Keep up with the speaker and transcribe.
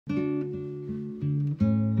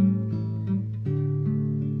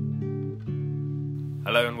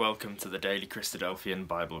Hello and welcome to the daily Christadelphian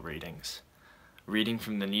Bible readings. Reading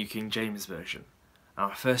from the New King James Version.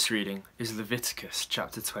 Our first reading is Leviticus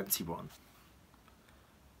chapter 21.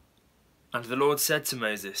 And the Lord said to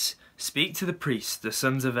Moses, "Speak to the priests, the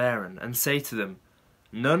sons of Aaron, and say to them,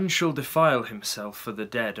 None shall defile himself for the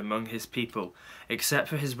dead among his people, except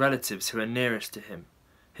for his relatives who are nearest to him,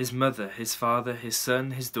 his mother, his father, his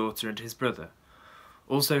son, his daughter, and his brother.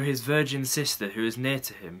 Also his virgin sister who is near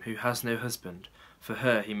to him, who has no husband, for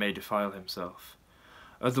her he may defile himself.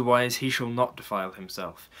 Otherwise he shall not defile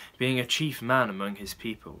himself, being a chief man among his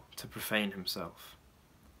people, to profane himself.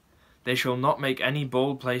 They shall not make any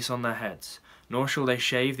bald place on their heads, nor shall they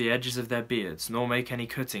shave the edges of their beards, nor make any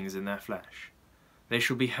cuttings in their flesh. They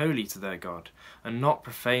shall be holy to their God, and not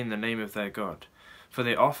profane the name of their God, for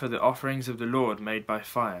they offer the offerings of the Lord made by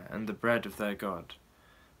fire, and the bread of their God.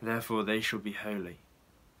 Therefore they shall be holy.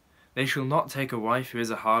 They shall not take a wife who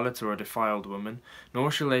is a harlot or a defiled woman, nor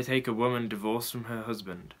shall they take a woman divorced from her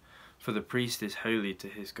husband, for the priest is holy to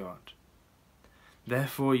his God.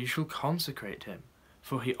 Therefore you shall consecrate him,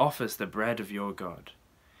 for he offers the bread of your God.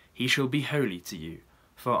 He shall be holy to you,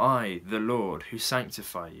 for I, the Lord, who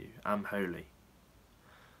sanctify you, am holy.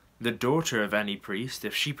 The daughter of any priest,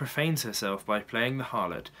 if she profanes herself by playing the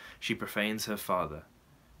harlot, she profanes her father.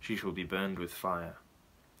 She shall be burned with fire.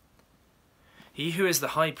 He who is the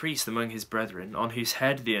high priest among his brethren, on whose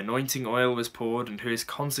head the anointing oil was poured, and who is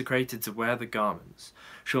consecrated to wear the garments,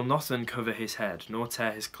 shall not uncover his head, nor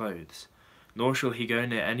tear his clothes, nor shall he go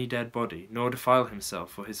near any dead body, nor defile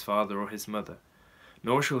himself or his father or his mother,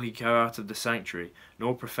 nor shall he go out of the sanctuary,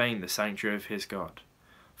 nor profane the sanctuary of his God.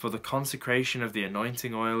 For the consecration of the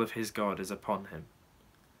anointing oil of his God is upon him.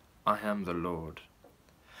 I am the Lord.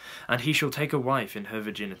 And he shall take a wife in her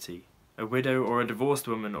virginity, a widow or a divorced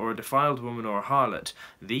woman or a defiled woman or a harlot.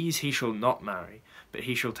 These he shall not marry, but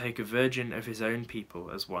he shall take a virgin of his own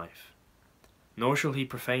people as wife. Nor shall he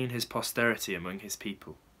profane his posterity among his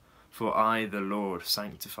people, for I, the Lord,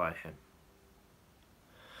 sanctify him.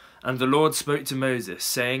 And the Lord spoke to Moses,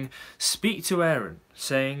 saying, Speak to Aaron,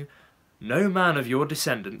 saying, No man of your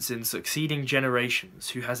descendants in succeeding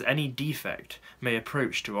generations who has any defect may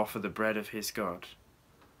approach to offer the bread of his God.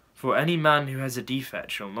 For any man who has a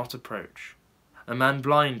defect shall not approach. A man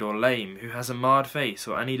blind or lame, who has a marred face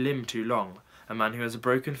or any limb too long, a man who has a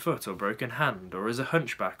broken foot or broken hand, or is a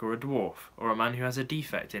hunchback or a dwarf, or a man who has a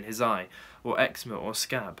defect in his eye, or eczema or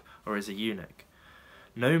scab, or is a eunuch.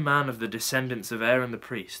 No man of the descendants of Aaron the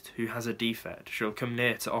priest, who has a defect, shall come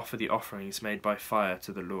near to offer the offerings made by fire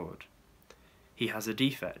to the Lord. He has a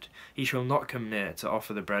defect, he shall not come near to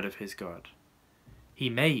offer the bread of his God.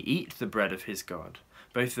 He may eat the bread of his God,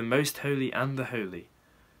 both the most holy and the holy,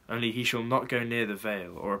 only he shall not go near the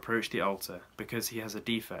veil or approach the altar, because he has a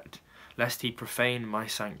defect, lest he profane my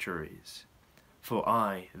sanctuaries. For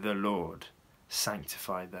I, the Lord,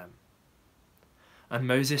 sanctify them. And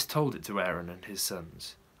Moses told it to Aaron and his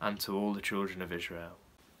sons, and to all the children of Israel.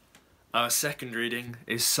 Our second reading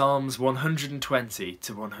is Psalms 120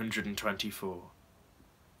 to 124.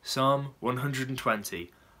 Psalm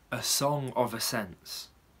 120, a song of ascents.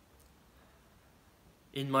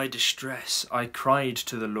 In my distress I cried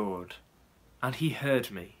to the Lord, and he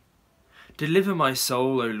heard me. Deliver my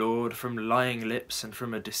soul, O Lord, from lying lips and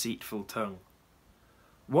from a deceitful tongue.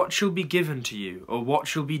 What shall be given to you, or what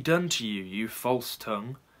shall be done to you, you false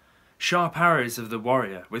tongue? Sharp arrows of the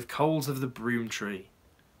warrior, with coals of the broom tree.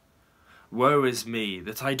 Woe is me,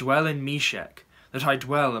 that I dwell in Meshech, that I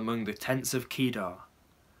dwell among the tents of Kedar.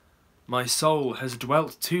 My soul has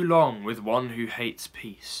dwelt too long with one who hates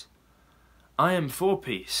peace. I am for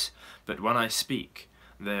peace, but when I speak,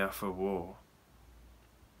 they are for war.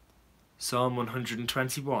 Psalm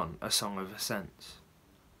 121, a song of ascents.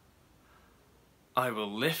 I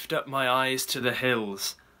will lift up my eyes to the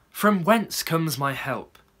hills. From whence comes my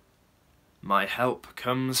help? My help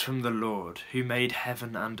comes from the Lord, who made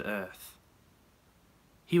heaven and earth.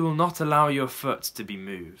 He will not allow your foot to be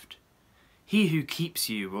moved. He who keeps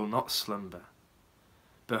you will not slumber.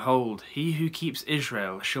 Behold, he who keeps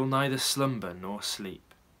Israel shall neither slumber nor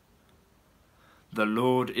sleep. The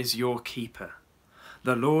Lord is your keeper.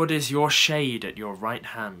 The Lord is your shade at your right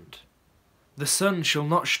hand. The sun shall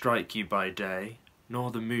not strike you by day, nor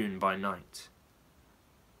the moon by night.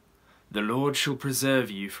 The Lord shall preserve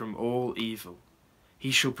you from all evil.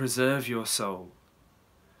 He shall preserve your soul.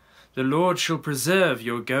 The Lord shall preserve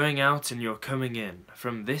your going out and your coming in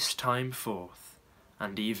from this time forth,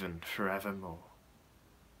 and even forevermore.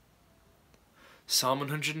 Psalm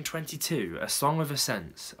 122, a song of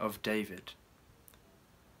ascents of David.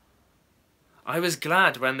 I was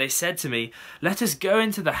glad when they said to me, Let us go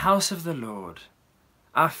into the house of the Lord.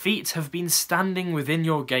 Our feet have been standing within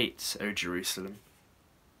your gates, O Jerusalem.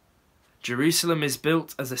 Jerusalem is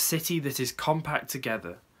built as a city that is compact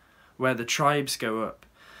together, where the tribes go up,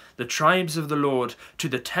 the tribes of the Lord, to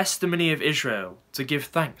the testimony of Israel, to give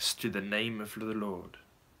thanks to the name of the Lord.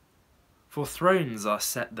 For thrones are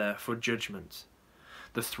set there for judgment,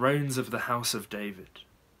 the thrones of the house of David.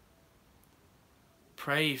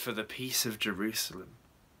 Pray for the peace of Jerusalem.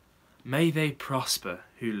 May they prosper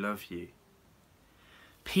who love you.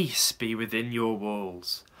 Peace be within your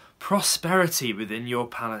walls, prosperity within your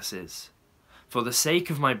palaces. For the sake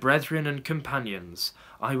of my brethren and companions,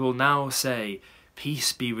 I will now say,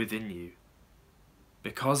 peace be within you.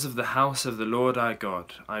 Because of the house of the Lord our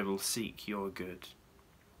God, I will seek your good.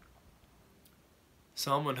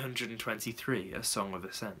 Psalm 123, a Song of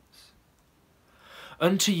Ascents.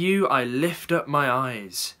 Unto you I lift up my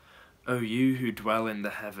eyes, O you who dwell in the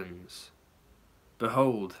heavens.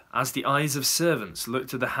 Behold, as the eyes of servants look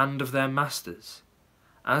to the hand of their masters,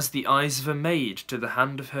 as the eyes of a maid to the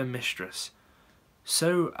hand of her mistress,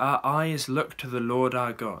 so our eyes look to the Lord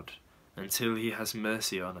our God, until he has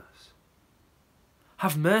mercy on us.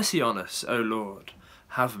 Have mercy on us, O Lord,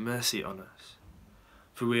 have mercy on us.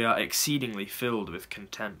 For we are exceedingly filled with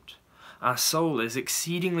contempt. Our soul is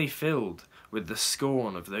exceedingly filled with the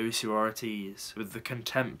scorn of those who are at ease, with the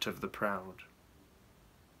contempt of the proud.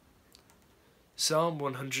 Psalm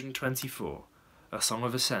 124, a Song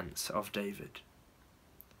of Ascents of David.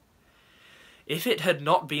 If it had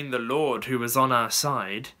not been the Lord who was on our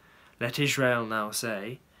side, let Israel now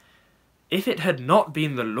say, if it had not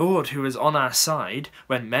been the Lord who was on our side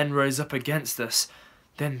when men rose up against us,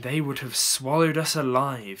 then they would have swallowed us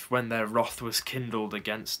alive when their wrath was kindled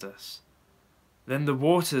against us. Then the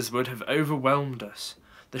waters would have overwhelmed us,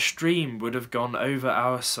 the stream would have gone over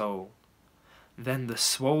our soul. Then the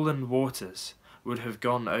swollen waters would have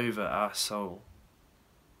gone over our soul.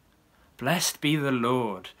 Blessed be the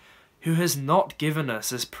Lord, who has not given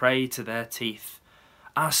us as prey to their teeth.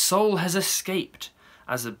 Our soul has escaped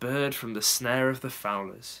as a bird from the snare of the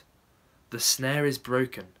fowlers. The snare is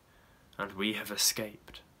broken, and we have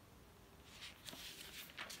escaped.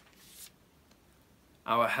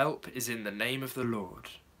 Our help is in the name of the Lord,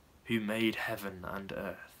 who made heaven and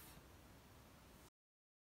earth.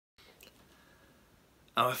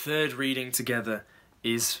 Our third reading together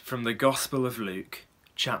is from the Gospel of Luke,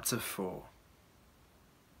 chapter 4.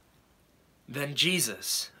 Then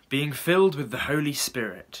Jesus, being filled with the Holy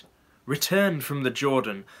Spirit, returned from the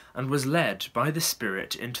Jordan and was led by the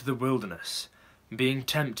Spirit into the wilderness, being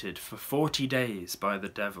tempted for 40 days by the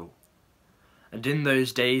devil. And in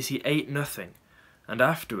those days he ate nothing, and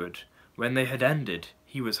afterward, when they had ended,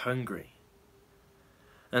 he was hungry.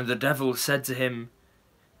 And the devil said to him,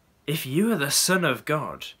 If you are the Son of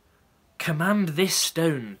God, command this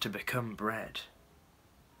stone to become bread.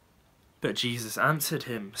 But Jesus answered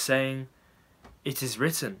him, saying, It is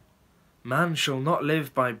written, Man shall not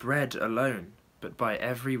live by bread alone, but by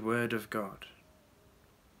every word of God.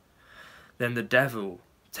 Then the devil,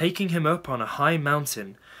 taking him up on a high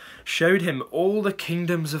mountain, showed him all the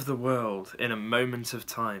kingdoms of the world in a moment of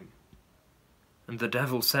time. And the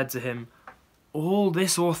devil said to him, All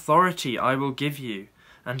this authority I will give you,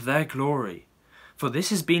 and their glory, for this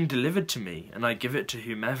has been delivered to me, and I give it to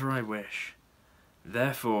whomever I wish.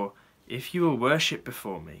 Therefore, if you will worship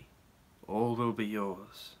before me, all will be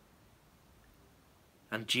yours.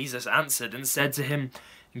 And Jesus answered and said to him,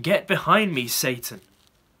 Get behind me, Satan,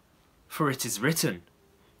 for it is written,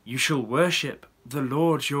 You shall worship the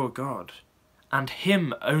Lord your God, and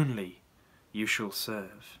him only you shall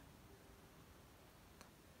serve.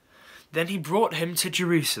 Then he brought him to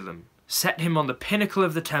Jerusalem, set him on the pinnacle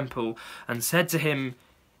of the temple, and said to him,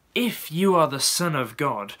 If you are the Son of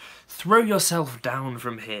God, throw yourself down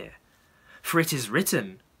from here. For it is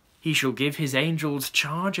written, He shall give his angels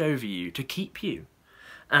charge over you to keep you,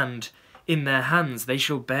 and in their hands they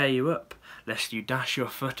shall bear you up, lest you dash your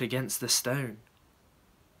foot against the stone.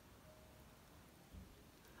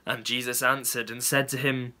 And Jesus answered and said to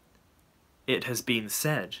him, It has been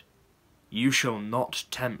said, You shall not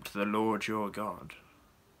tempt the Lord your God.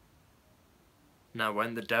 Now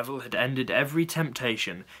when the devil had ended every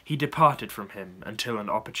temptation, he departed from him until an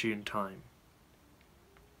opportune time.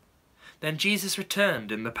 Then Jesus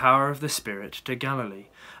returned in the power of the Spirit to Galilee,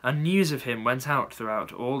 and news of him went out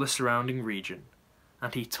throughout all the surrounding region,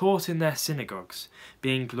 and he taught in their synagogues,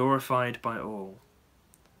 being glorified by all.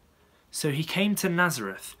 So he came to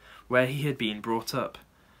Nazareth, where he had been brought up.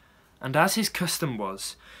 And as his custom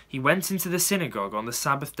was, he went into the synagogue on the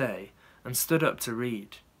Sabbath day, and stood up to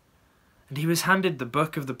read. And he was handed the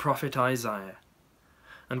book of the prophet Isaiah.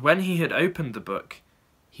 And when he had opened the book,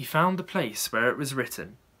 he found the place where it was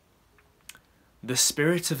written, "The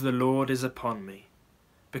Spirit of the Lord is upon me,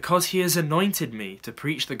 because he has anointed me to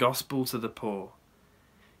preach the gospel to the poor.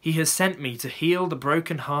 He has sent me to heal the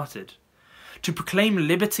broken-hearted, to proclaim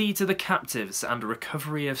liberty to the captives and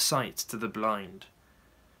recovery of sight to the blind,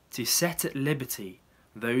 to set at liberty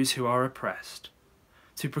those who are oppressed,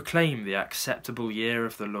 to proclaim the acceptable year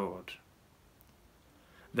of the Lord."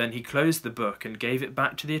 Then he closed the book and gave it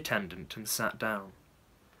back to the attendant and sat down.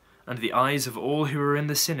 And the eyes of all who were in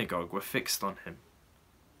the synagogue were fixed on him.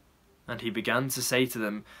 And he began to say to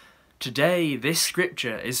them, "Today this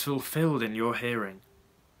scripture is fulfilled in your hearing."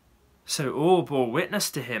 So all bore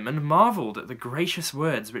witness to him and marvelled at the gracious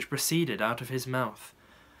words which proceeded out of his mouth.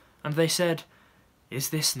 And they said, "Is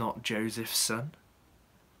this not Joseph's son?"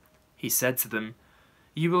 He said to them,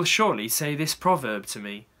 "You will surely say this proverb to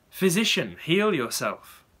me, 'Physician, heal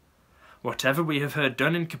yourself.' Whatever we have heard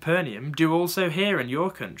done in Capernaum, do also here in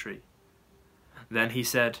your country." Then he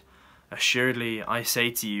said, "Assuredly, I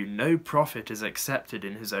say to you, no prophet is accepted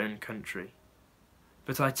in his own country.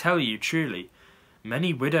 But I tell you truly,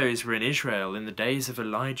 many widows were in Israel in the days of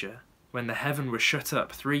Elijah, when the heaven was shut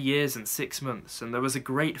up 3 years and 6 months, and there was a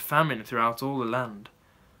great famine throughout all the land.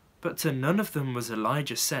 But to none of them was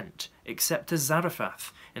Elijah sent, except to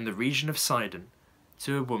Zarephath in the region of Sidon,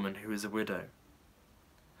 to a woman who was a widow.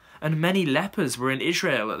 And many lepers were in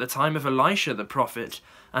Israel at the time of Elisha the prophet,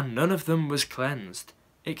 and none of them was cleansed,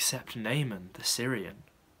 except Naaman the Syrian."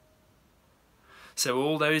 So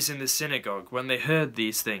all those in the synagogue, when they heard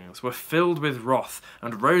these things, were filled with wrath,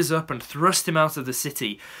 and rose up and thrust him out of the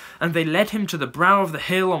city. And they led him to the brow of the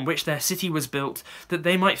hill on which their city was built, that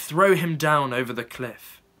they might throw him down over the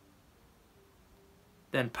cliff.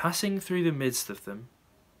 Then passing through the midst of them,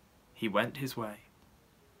 he went his way.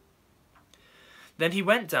 Then he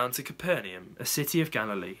went down to Capernaum, a city of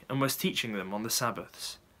Galilee, and was teaching them on the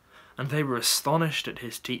Sabbaths. And they were astonished at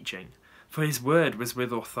his teaching, for his word was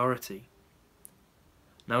with authority.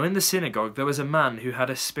 Now in the synagogue there was a man who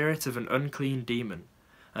had a spirit of an unclean demon,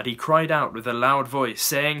 and he cried out with a loud voice,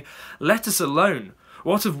 saying, "Let us alone!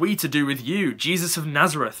 What have we to do with you, Jesus of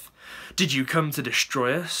Nazareth? Did you come to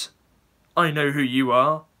destroy us? I know who you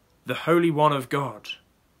are, the Holy One of God."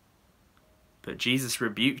 But Jesus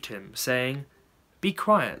rebuked him, saying, "Be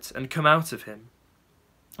quiet, and come out of him."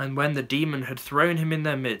 And when the demon had thrown him in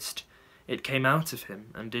their midst, it came out of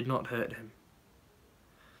him, and did not hurt him.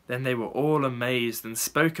 Then they were all amazed, and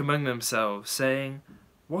spoke among themselves, saying,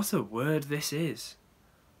 "What a word this is!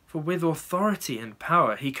 For with authority and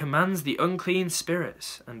power he commands the unclean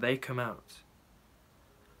spirits, and they come out."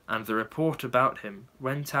 And the report about him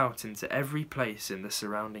went out into every place in the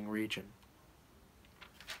surrounding region.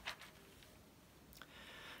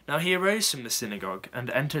 Now he arose from the synagogue and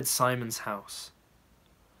entered Simon's house.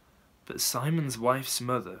 But Simon's wife's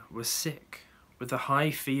mother was sick with a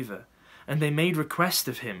high fever, and they made request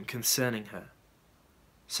of him concerning her.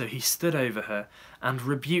 So he stood over her and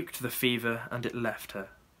rebuked the fever, and it left her.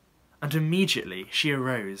 And immediately she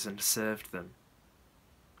arose and served them.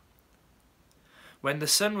 When the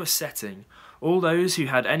sun was setting, all those who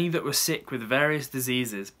had any that were sick with various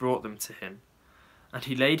diseases brought them to him. And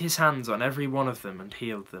he laid his hands on every one of them and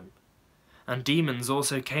healed them. And demons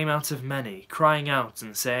also came out of many, crying out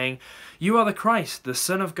and saying, "You are the Christ, the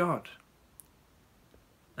Son of God."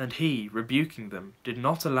 And he, rebuking them, did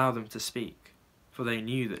not allow them to speak, for they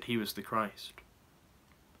knew that he was the Christ.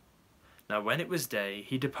 Now when it was day,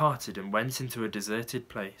 he departed and went into a deserted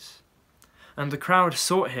place. And the crowd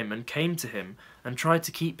sought him and came to him, and tried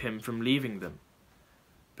to keep him from leaving them.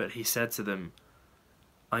 But he said to them,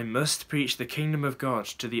 "I must preach the kingdom of God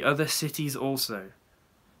to the other cities also,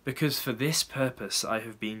 because for this purpose I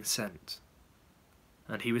have been sent."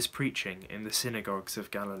 And he was preaching in the synagogues of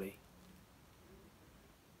Galilee.